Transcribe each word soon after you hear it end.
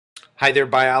Hi there,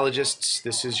 biologists.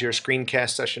 This is your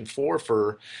screencast session 4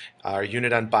 for our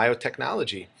unit on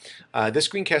biotechnology. This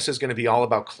screencast is going to be all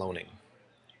about cloning.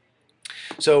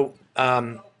 So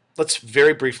let's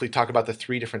very briefly talk about the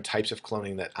 3 different types of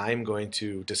cloning that I'm going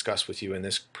to discuss with you in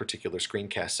this particular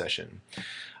screencast session.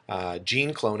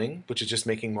 Gene cloning, which is just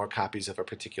making more copies of a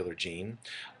particular gene.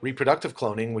 Reproductive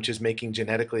cloning, which is making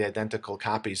genetically identical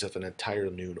copies of an entire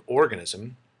new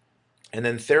organism. And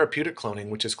then therapeutic cloning,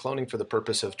 which is cloning for the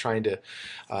purpose of trying to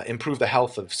improve the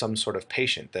health of some sort of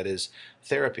patient, that is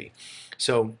therapy.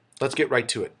 So let's get right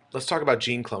to it. Let's talk about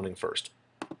gene cloning first.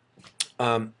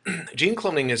 Gene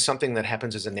cloning is something that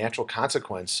happens as a natural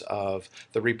consequence of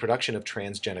the reproduction of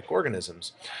transgenic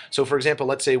organisms. So for example,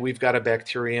 let's say we've got a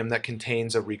bacterium that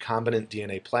contains a recombinant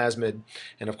DNA plasmid,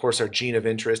 and of course our gene of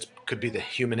interest could be the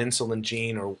human insulin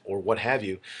gene or what have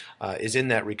you, is in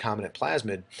that recombinant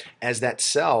plasmid. As that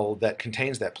cell that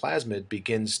contains that plasmid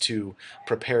begins to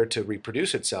prepare to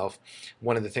reproduce itself,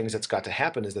 one of the things that's got to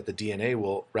happen is that the DNA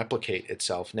will replicate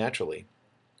itself naturally.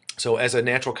 So as a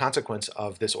natural consequence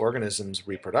of this organism's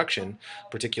reproduction,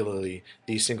 particularly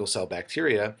these single-cell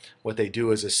bacteria, what they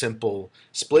do is a simple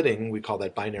splitting. We call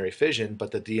that binary fission,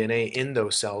 but the DNA in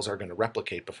those cells are going to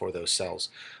replicate before those cells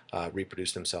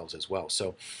reproduce themselves as well.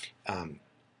 So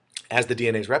as the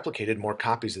DNA is replicated, more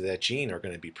copies of that gene are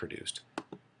going to be produced.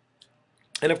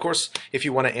 And of course, if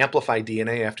you want to amplify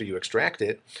DNA after you extract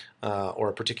it, or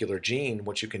a particular gene,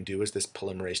 what you can do is this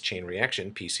polymerase chain reaction,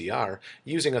 PCR,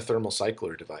 using a thermal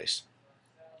cycler device.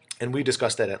 And we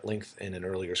discussed that at length in an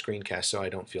earlier screencast, so I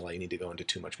don't feel I need to go into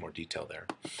too much more detail there.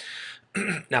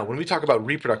 Now, when we talk about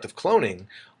reproductive cloning,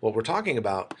 what we're talking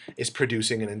about is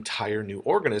producing an entire new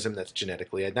organism that's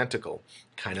genetically identical,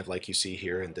 kind of like you see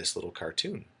here in this little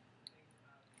cartoon.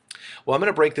 Well, I'm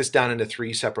going to break this down into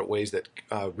 3 separate ways that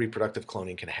reproductive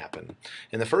cloning can happen.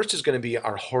 And the first is going to be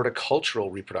our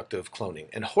horticultural reproductive cloning.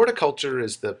 And horticulture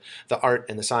is the art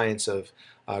and the science of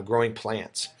growing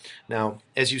plants. Now,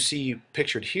 as you see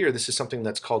pictured here, this is something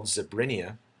that's called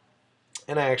Zebrinia.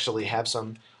 And I actually have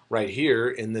some right here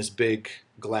in this big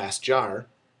glass jar.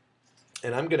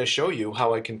 And I'm going to show you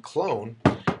how I can clone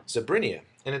Zebrinia.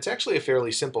 And it's actually a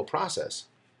fairly simple process.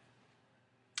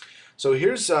 So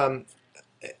here's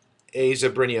a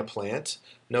Zebrinia plant.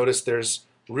 Notice there's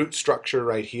root structure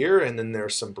right here, and then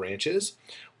there's some branches.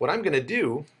 What I'm going to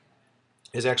do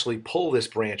is actually pull this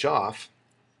branch off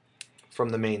from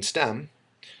the main stem.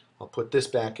 I'll put this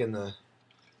back in the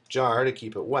jar to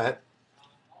keep it wet.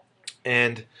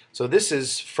 And so this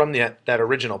is from that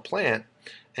original plant,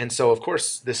 and so of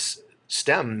course this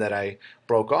stem that I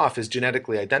broke off is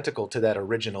genetically identical to that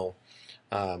original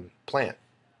plant.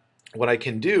 What I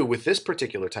can do with this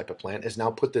particular type of plant is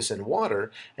now put this in water,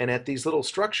 and at these little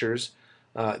structures,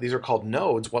 these are called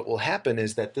nodes, what will happen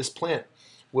is that this plant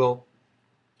will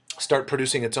start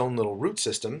producing its own little root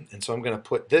system. And so I'm going to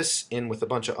put this in with a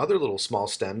bunch of other little small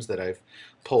stems that I've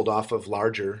pulled off of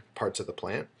larger parts of the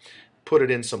plant, put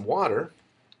it in some water,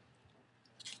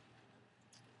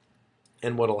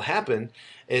 and what will happen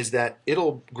is that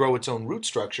it'll grow its own root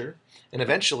structure, and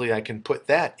eventually I can put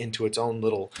that into its own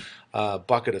little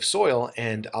bucket of soil,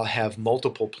 and I'll have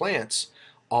multiple plants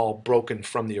all broken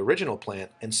from the original plant.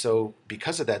 And so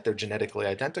because of that, they're genetically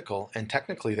identical, and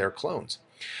technically they're clones.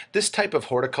 This type of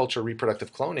horticulture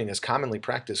reproductive cloning is commonly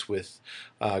practiced with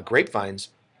grapevines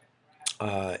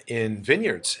in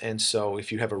vineyards. And so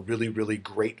if you have a really, really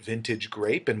great vintage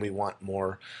grape and we want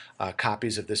more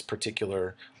copies of this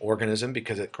particular organism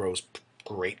because it grows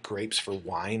great grapes for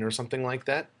wine or something like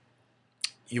that,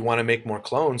 you want to make more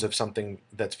clones of something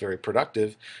that's very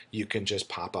productive, you can just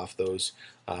pop off those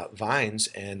vines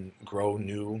and grow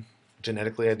new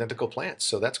genetically identical plants.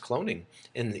 So that's cloning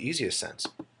in the easiest sense.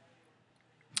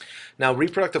 Now,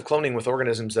 reproductive cloning with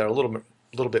organisms that are a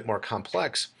little bit more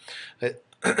complex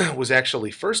was actually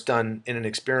first done in an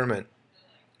experiment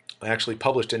actually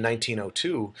published in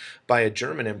 1902 by a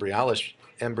German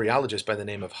embryologist by the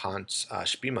name of Hans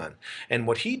Spielmann. And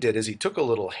what he did is he took a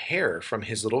little hair from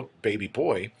his little baby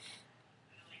boy,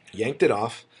 yanked it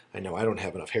off. I know I don't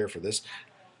have enough hair for this.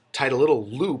 Tied a little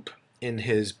loop in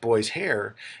his boy's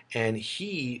hair, and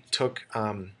he took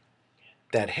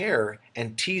that hair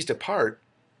and teased apart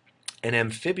an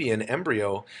amphibian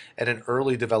embryo at an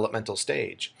early developmental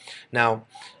stage. Now,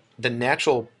 the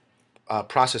natural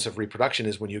process of reproduction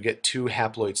is when you get 2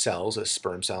 haploid cells, a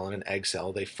sperm cell and an egg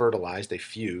cell, they fertilize, they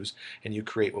fuse, and you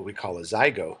create what we call a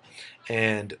zygote.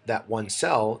 And that one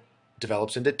cell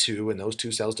develops into 2, and those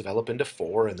 2 cells develop into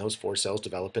 4, and those 4 cells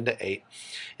develop into 8.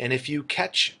 And if you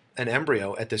catch an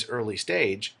embryo at this early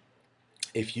stage,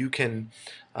 if you can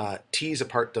tease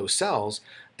apart those cells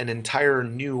an entire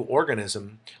new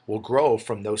organism will grow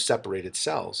from those separated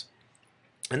cells.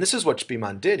 And this is what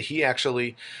Spielmann did. He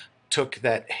actually took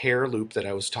that hair loop that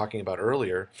I was talking about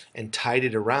earlier and tied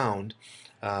it around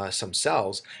some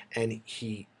cells, and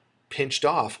he pinched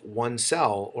off one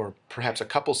cell or perhaps a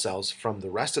couple cells from the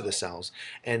rest of the cells,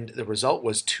 and the result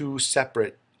was two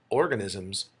separate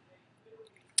organisms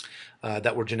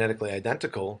that were genetically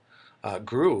identical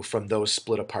grew from those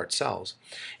split apart cells.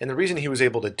 And the reason he was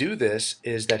able to do this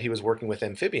is that he was working with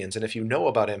amphibians. And if you know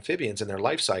about amphibians and their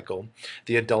life cycle,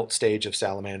 the adult stage of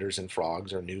salamanders and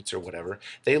frogs or newts or whatever,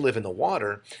 they live in the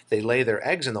water, they lay their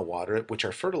eggs in the water, which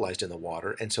are fertilized in the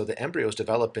water, and so the embryos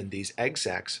develop in these egg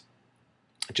sacs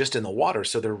just in the water,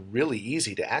 so they're really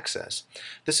easy to access.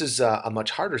 This is a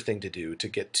much harder thing to do, to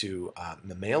get to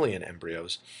mammalian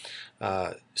embryos.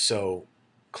 So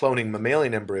cloning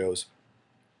mammalian embryos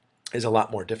is a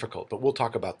lot more difficult, but we'll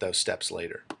talk about those steps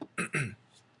later.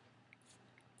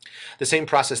 The same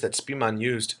process that Spielmann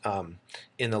used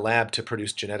in the lab to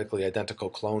produce genetically identical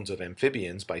clones of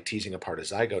amphibians by teasing apart a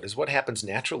zygote is what happens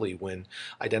naturally when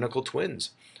identical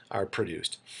twins are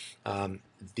produced.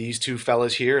 These two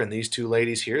fellas here and these two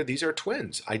ladies here, these are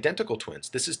twins, identical twins.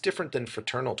 This is different than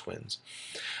fraternal twins.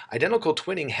 Identical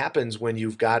twinning happens when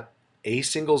you've got a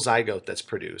single zygote that's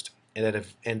produced, and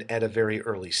at a very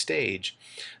early stage,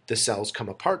 the cells come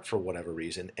apart for whatever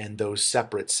reason, and those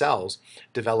separate cells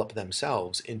develop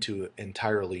themselves into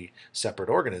entirely separate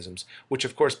organisms, which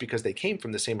of course, because they came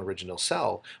from the same original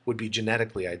cell, would be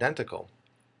genetically identical.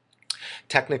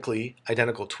 Technically,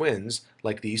 identical twins,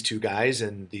 like these two guys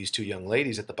and these two young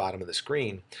ladies at the bottom of the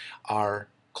screen, are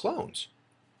clones.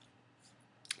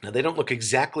 Now, they don't look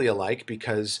exactly alike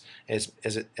because, as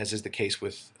is the case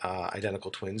with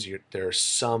identical twins, there are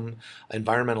some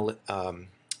environmental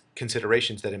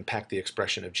considerations that impact the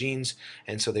expression of genes,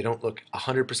 and so they don't look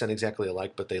 100% exactly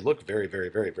alike, but they look very, very,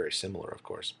 very, very similar, of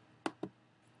course.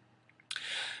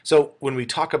 So when we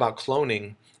talk about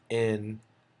cloning in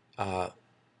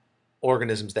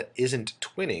organisms that isn't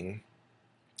twinning,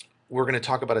 we're going to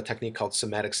talk about a technique called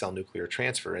somatic cell nuclear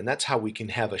transfer, and that's how we can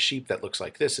have a sheep that looks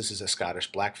like this. This is a Scottish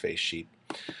blackface sheep.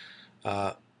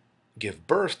 Give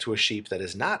birth to a sheep that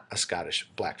is not a Scottish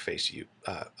blackface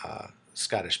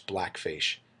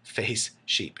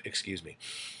sheep, excuse me.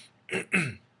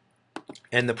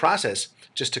 And the process,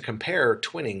 just to compare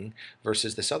twinning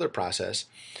versus this other process,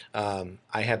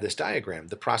 I have this diagram.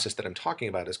 The process that I'm talking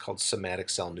about is called somatic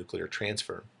cell nuclear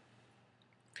transfer.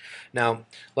 Now,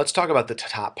 let's talk about the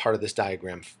top part of this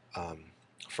diagram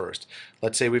first.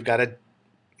 Let's say we've got a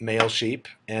male sheep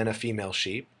and a female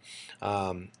sheep.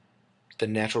 The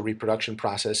natural reproduction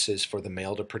process is for the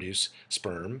male to produce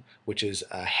sperm, which is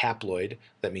a haploid,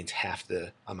 that means half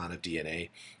the amount of DNA,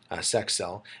 sex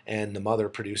cell, and the mother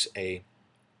produce a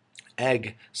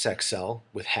egg sex cell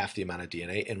with half the amount of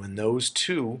DNA, and when those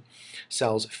two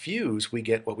cells fuse, we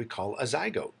get what we call a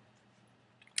zygote.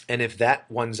 And if that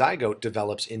one zygote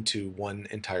develops into one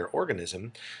entire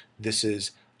organism, this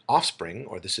is offspring,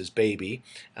 or this is baby,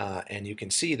 and you can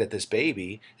see that this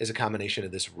baby is a combination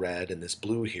of this red and this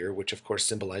blue here, which of course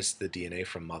symbolizes the DNA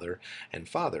from mother and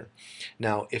father.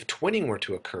 Now, if twinning were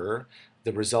to occur,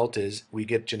 the result is we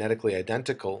get genetically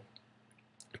identical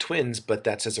twins, but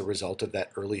that's as a result of that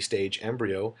early stage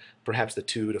embryo, perhaps the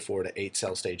 2 to 4 to 8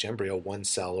 cell stage embryo. One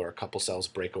cell or a couple cells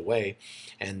break away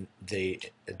and they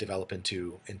develop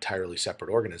into entirely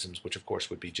separate organisms, which of course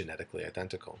would be genetically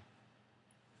identical.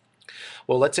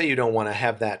 Well, let's say you don't want to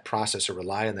have that process or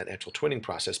rely on that natural twinning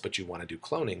process, but you want to do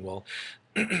cloning. Well,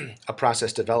 a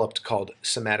process developed called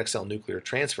somatic cell nuclear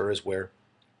transfer is where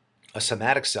a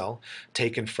somatic cell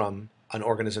taken from an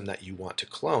organism that you want to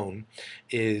clone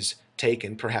is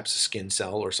taken, perhaps a skin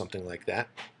cell or something like that,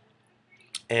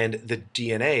 and the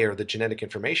DNA or the genetic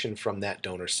information from that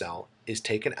donor cell is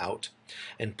taken out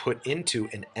and put into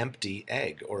an empty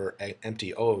egg or an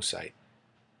empty oocyte.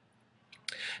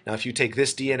 Now, if you take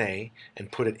this DNA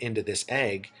and put it into this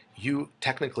egg, you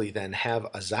technically then have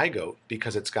a zygote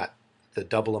because it's got the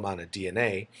double amount of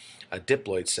DNA, a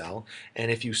diploid cell,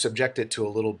 and if you subject it to a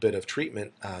little bit of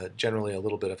treatment, generally a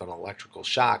little bit of an electrical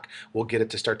shock, will get it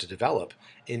to start to develop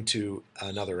into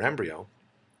another embryo.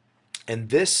 And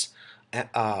this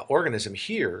organism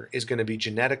here is going to be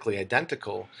genetically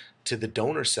identical to the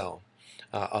donor cell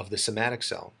of the somatic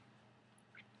cell.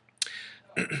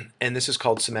 And this is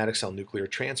called somatic cell nuclear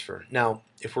transfer. Now,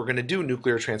 if we're going to do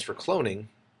nuclear transfer cloning,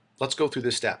 let's go through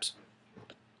the steps.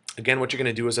 Again, what you're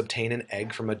going to do is obtain an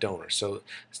egg from a donor. So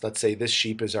let's say this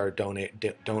sheep is our donor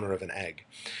of an egg.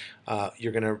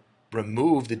 You're going to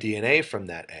remove the DNA from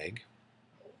that egg,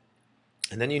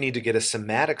 And then you need to get a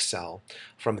somatic cell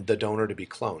from the donor to be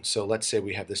cloned. So let's say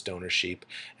we have this donor sheep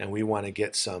and we want to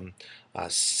get some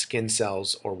skin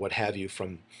cells or what have you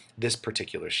from this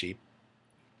particular sheep.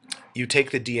 You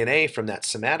take the DNA from that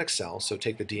somatic cell, so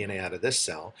take the DNA out of this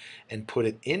cell and put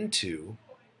it into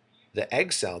the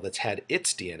egg cell that's had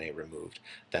its DNA removed.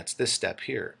 That's this step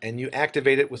here. And you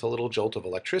activate it with a little jolt of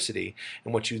electricity.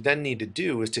 And what you then need to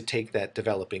do is to take that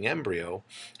developing embryo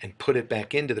and put it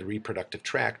back into the reproductive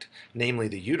tract, namely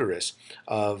the uterus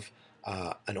of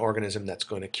an organism that's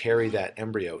going to carry that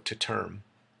embryo to term.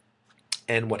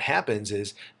 And what happens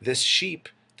is this sheep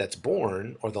that's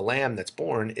born, or the lamb that's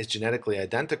born, is genetically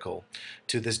identical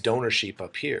to this donor sheep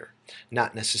up here,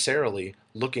 not necessarily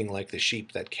looking like the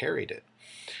sheep that carried it.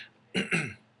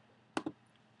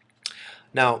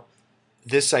 Now,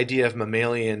 this idea of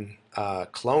mammalian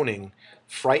cloning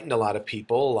frightened a lot of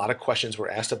people. A lot of questions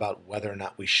were asked about whether or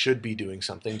not we should be doing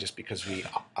something just because we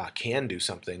can do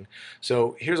something.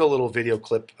 So here's a little video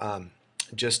clip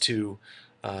just to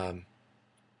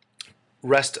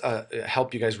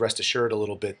help you guys rest assured a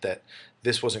little bit that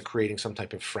this wasn't creating some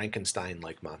type of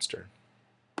Frankenstein-like monster.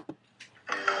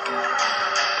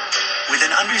 With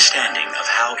an understanding of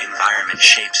how environment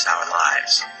shapes our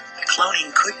lives,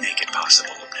 cloning could make it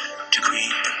possible to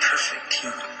create the perfect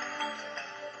human.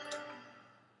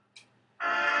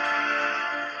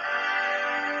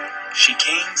 She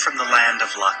came from the land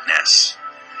of Loch Ness,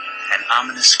 an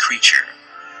ominous creature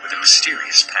with a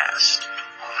mysterious past.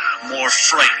 More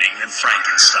frightening than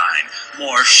Frankenstein,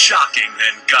 more shocking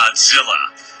than Godzilla.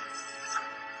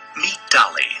 Meet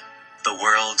Dolly, the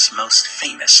world's most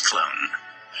famous clone.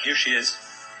 Here she is.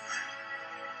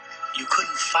 You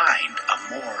couldn't find a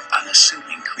more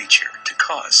unassuming creature to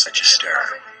cause such a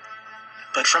stir.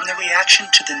 But from the reaction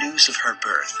to the news of her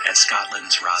birth at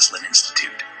Scotland's Roslin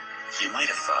Institute, you might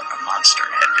have thought a monster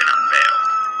had been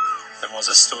unveiled. There was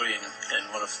a story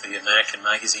in one of the American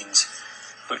magazines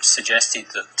which suggested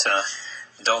that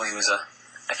Dolly was a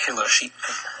killer sheep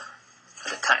and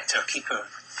had attacked her keeper.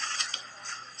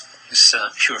 It's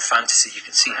pure fantasy. You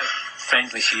can see how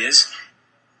friendly she is.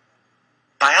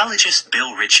 Biologist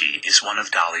Bill Ritchie is one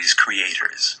of Dolly's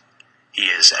creators. He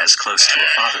is as close to a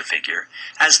father figure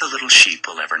as the little sheep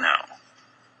will ever know.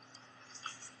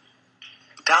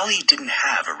 Dolly didn't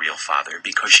have a real father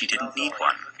because she didn't need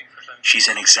one. She's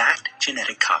an exact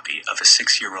genetic copy of a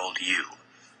 6-year-old ewe,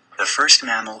 the first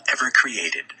mammal ever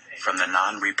created from the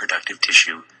non-reproductive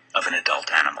tissue of an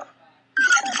adult animal.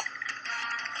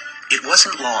 It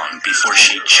wasn't long before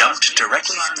she jumped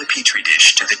directly from the petri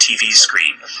dish to the TV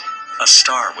screen. A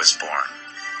star was born,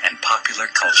 and popular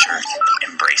culture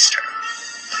embraced her.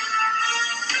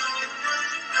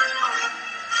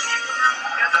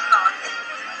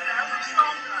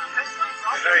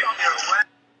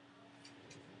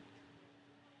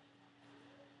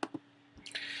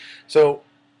 So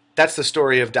that's the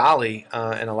story of Dolly,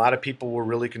 and a lot of people were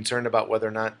really concerned about whether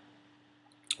or not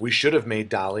we should have made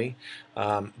Dolly.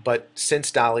 But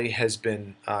since Dolly has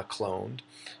been cloned,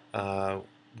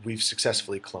 we've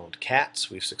successfully cloned cats,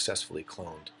 we've successfully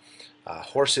cloned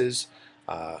horses,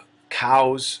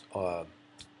 cows.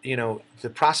 You know, the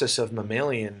process of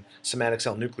mammalian somatic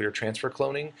cell nuclear transfer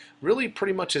cloning really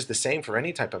pretty much is the same for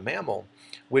any type of mammal,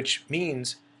 which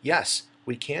means, yes,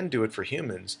 we can do it for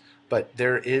humans, but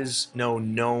there is no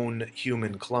known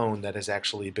human clone that has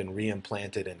actually been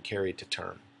reimplanted and carried to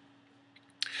term.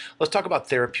 Let's talk about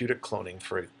therapeutic cloning,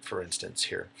 for instance,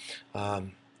 here,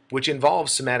 which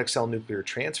involves somatic cell nuclear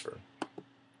transfer.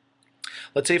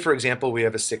 Let's say, for example, we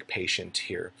have a sick patient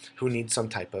here who needs some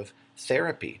type of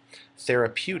therapy.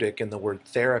 Therapeutic and the word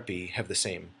therapy have the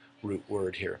same root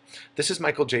word here. This is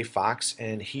Michael J. Fox,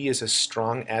 and he is a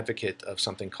strong advocate of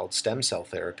something called stem cell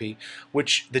therapy,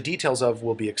 which the details of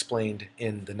will be explained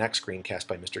in the next screencast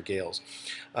by Mr. Gales.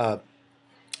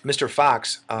 Mr.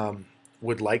 Fox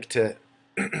would like to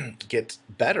get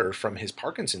better from his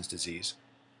Parkinson's disease.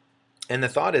 And the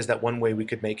thought is that one way we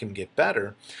could make him get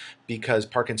better, because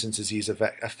Parkinson's disease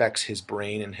affects his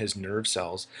brain and his nerve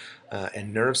cells,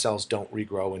 and nerve cells don't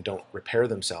regrow and don't repair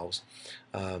themselves,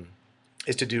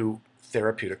 is to do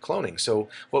therapeutic cloning. So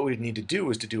what we need to do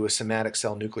is to do a somatic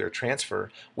cell nuclear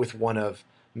transfer with one of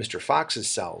Mr. Fox's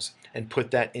cells and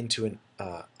put that into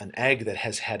an egg that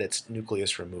has had its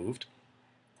nucleus removed,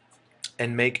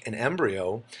 and make an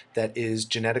embryo that is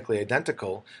genetically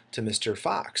identical to Mr.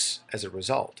 Fox as a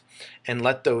result, and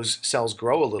let those cells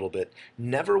grow a little bit,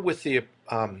 never with the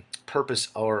purpose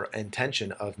or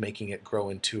intention of making it grow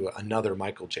into another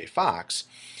Michael J. Fox,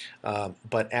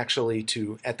 but actually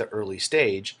to, at the early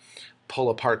stage, pull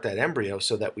apart that embryo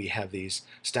so that we have these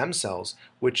stem cells,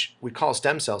 which we call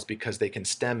stem cells because they can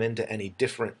stem into any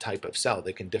different type of cell.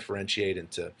 They can differentiate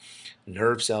into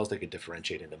nerve cells, they can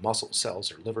differentiate into muscle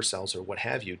cells or liver cells or what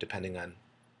have you, depending on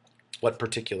what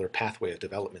particular pathway of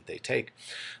development they take.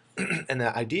 And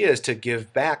the idea is to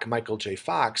give back Michael J.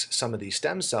 Fox some of these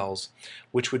stem cells,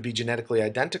 which would be genetically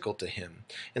identical to him.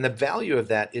 And the value of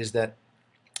that is that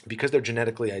because they're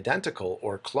genetically identical,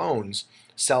 or clones,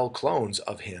 cell clones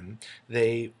of him,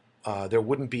 there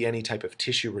wouldn't be any type of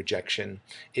tissue rejection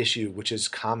issue, which is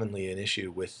commonly an issue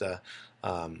with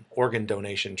organ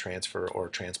donation, transfer, or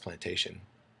transplantation.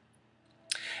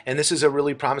 And this is a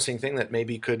really promising thing that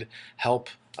maybe could help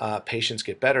patients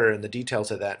get better, and the details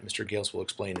of that Mr. Gales will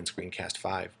explain in Screencast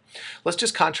 5. Let's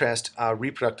just contrast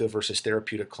reproductive versus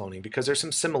therapeutic cloning, because there's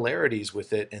some similarities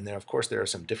with it, and of course there are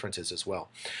some differences as well.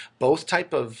 Both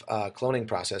type of cloning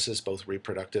processes, both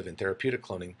reproductive and therapeutic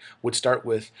cloning, would start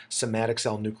with somatic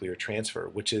cell nuclear transfer,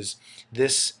 which is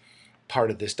this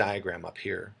part of this diagram up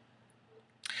here.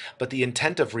 But the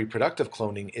intent of reproductive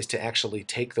cloning is to actually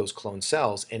take those cloned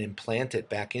cells and implant it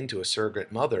back into a surrogate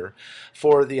mother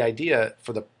for the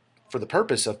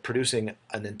purpose of producing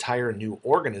an entire new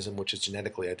organism which is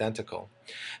genetically identical.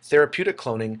 Therapeutic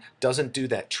cloning doesn't do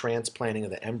that transplanting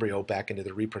of the embryo back into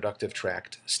the reproductive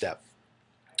tract step.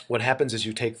 What happens is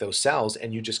you take those cells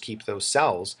and you just keep those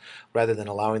cells rather than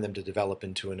allowing them to develop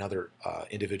into another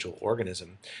individual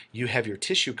organism. You have your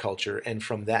tissue culture, and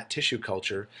from that tissue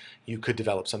culture you could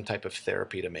develop some type of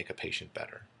therapy to make a patient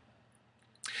better.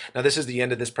 Now this is the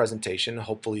end of this presentation.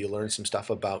 Hopefully you learned some stuff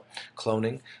about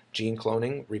cloning, gene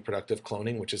cloning, reproductive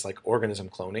cloning, which is like organism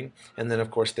cloning, and then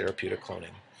of course therapeutic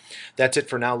cloning. That's it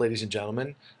for now, ladies and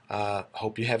gentlemen.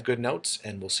 Hope you have good notes,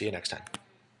 and we'll see you next time.